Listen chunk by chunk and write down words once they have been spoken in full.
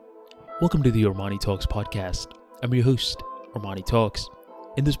Welcome to the Armani Talks podcast. I'm your host, Armani Talks.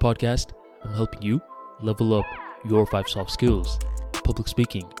 In this podcast, I'm helping you level up your 5 soft skills: public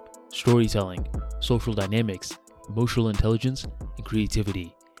speaking, storytelling, social dynamics, emotional intelligence, and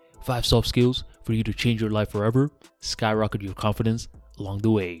creativity. 5 soft skills for you to change your life forever, skyrocket your confidence along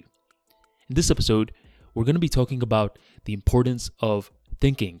the way. In this episode, we're going to be talking about the importance of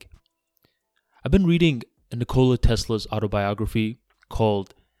thinking. I've been reading Nikola Tesla's autobiography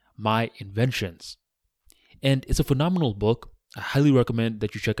called My Inventions, and it's a phenomenal book. I highly recommend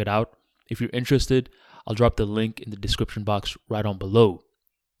that you check it out. If you're interested, I'll drop the link in the description box right on below.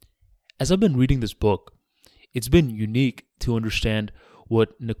 As I've been reading this book, it's been unique to understand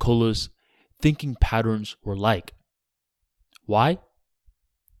what Nikola's thinking patterns were like. Why?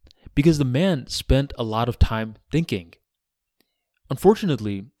 Because the man spent a lot of time thinking.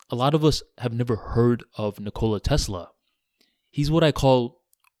 Unfortunately, a lot of us have never heard of Nikola Tesla. He's what I call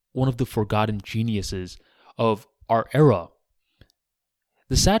one of the forgotten geniuses of our era.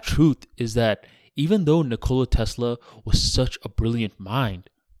 The sad truth is that even though Nikola Tesla was such a brilliant mind,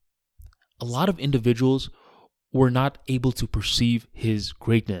 a lot of individuals were not able to perceive his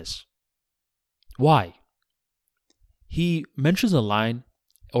greatness. Why? He mentions a line,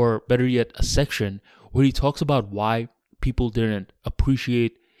 or better yet, a section, where he talks about why people didn't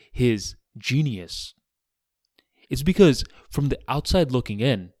appreciate his genius. It's because from the outside looking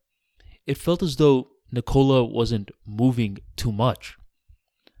in, it felt as though Nikola wasn't moving too much.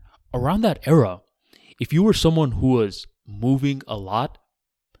 Around that era, if you were someone who was moving a lot,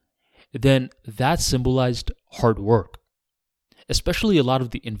 then that symbolized hard work. Especially a lot of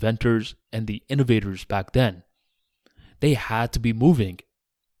the inventors and the innovators back then. They had to be moving.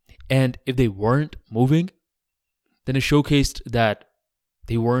 And if they weren't moving, then it showcased that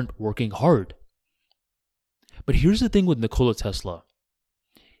they weren't working hard. But here's the thing with Nikola Tesla.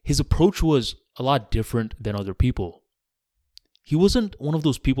 His approach was a lot different than other people. He wasn't one of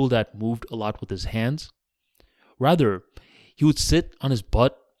those people that moved a lot with his hands. Rather, he would sit on his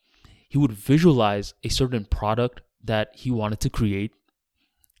butt, he would visualize a certain product that he wanted to create,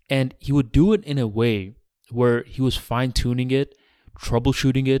 and he would do it in a way where he was fine-tuning it,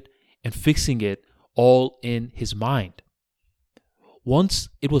 troubleshooting it, and fixing it all in his mind. Once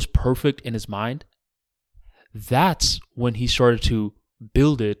it was perfect in his mind, that's when he started to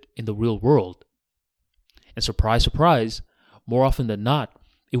build it in the real world. And surprise, surprise, more often than not,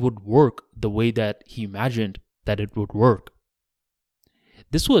 it would work the way that he imagined that it would work.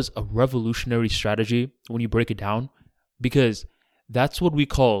 This was a revolutionary strategy when you break it down, because that's what we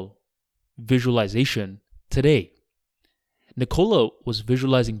call visualization today. Nikola was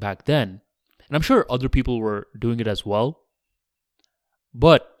visualizing back then, and I'm sure other people were doing it as well.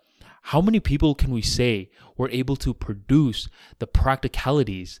 But how many people can we say were able to produce the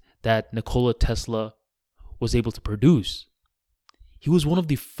practicalities that Nikola Tesla was able to produce? He was one of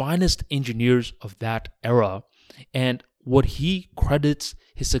the finest engineers of that era, and what he credits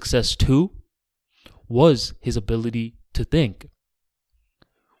his success to was his ability to think.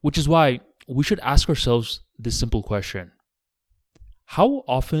 Which is why we should ask ourselves this simple question: how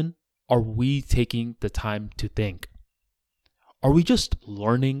often are we taking the time to think? Are we just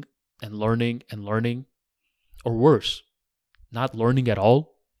learning and learning and learning? Or worse, not learning at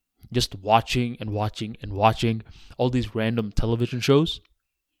all, just watching and watching and watching all these random television shows?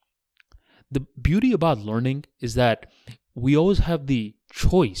 The beauty about learning is that we always have the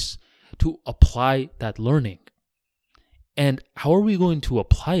choice to apply that learning. And how are we going to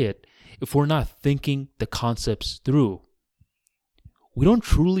apply it if we're not thinking the concepts through? We don't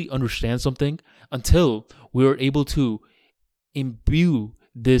truly understand something until we are able to imbue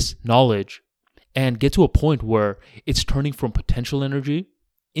this knowledge and get to a point where it's turning from potential energy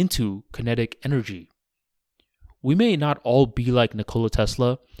into kinetic energy. We may not all be like Nikola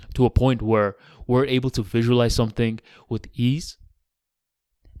Tesla to a point where we're able to visualize something with ease.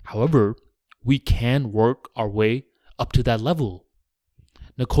 However, we can work our way up to that level.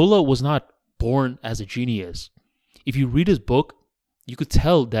 Nikola was not born as a genius. If you read his book, you could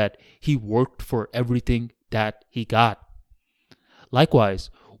tell that he worked for everything that he got. Likewise,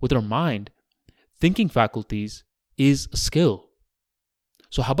 with our mind, thinking faculties is a skill.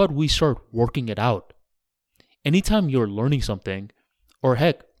 So how about we start working it out? Anytime you're learning something, or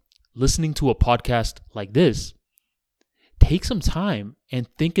heck, listening to a podcast like this, take some time and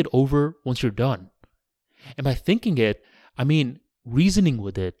think it over once you're done. And by thinking it, I mean reasoning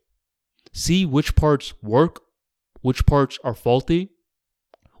with it. See which parts work, which parts are faulty,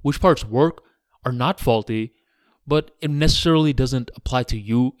 which parts work are not faulty, but it necessarily doesn't apply to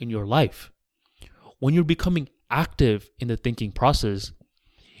you in your life. When you're becoming active in the thinking process,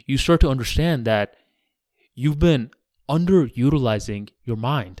 you start to understand that you've been underutilizing your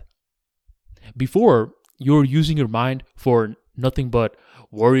mind. Before, you were using your mind for nothing but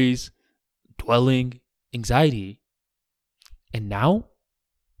worries, dwelling, anxiety. And now,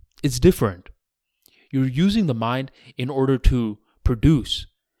 it's different. You're using the mind in order to produce,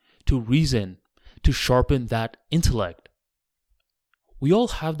 to reason, to sharpen that intellect. We all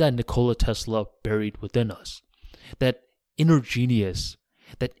have that Nikola Tesla buried within us, that inner genius,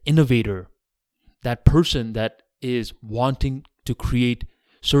 that innovator, that person that is wanting to create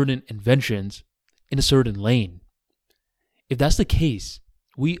certain inventions in a certain lane. If that's the case,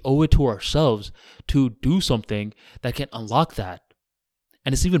 we owe it to ourselves to do something that can unlock that.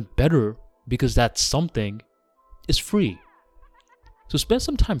 And it's even better because that something is free. So spend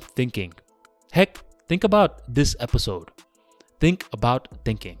some time thinking. Heck, think about this episode. Think about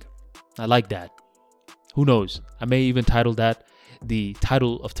thinking. I like that. Who knows? I may even title that the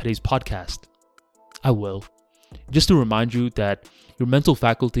title of today's podcast. I will. Just to remind you that your mental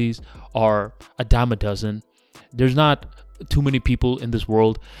faculties are a dime a dozen. There's not too many people in this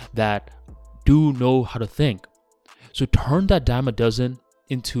world that do know how to think. So turn that dime a dozen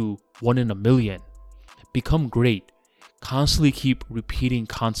into 1 in a million. Become great. Constantly keep repeating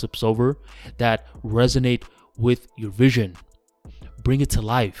concepts over that resonate with your vision. Bring it to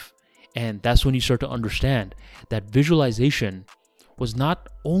life. And that's when you start to understand that visualization was not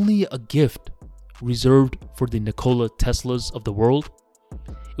only a gift reserved for the Nikola Teslas of the world,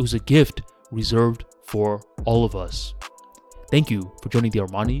 it was a gift reserved for all of us. Thank you for joining the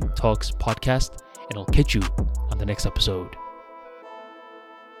Armani Talks podcast, and I'll catch you on the next episode.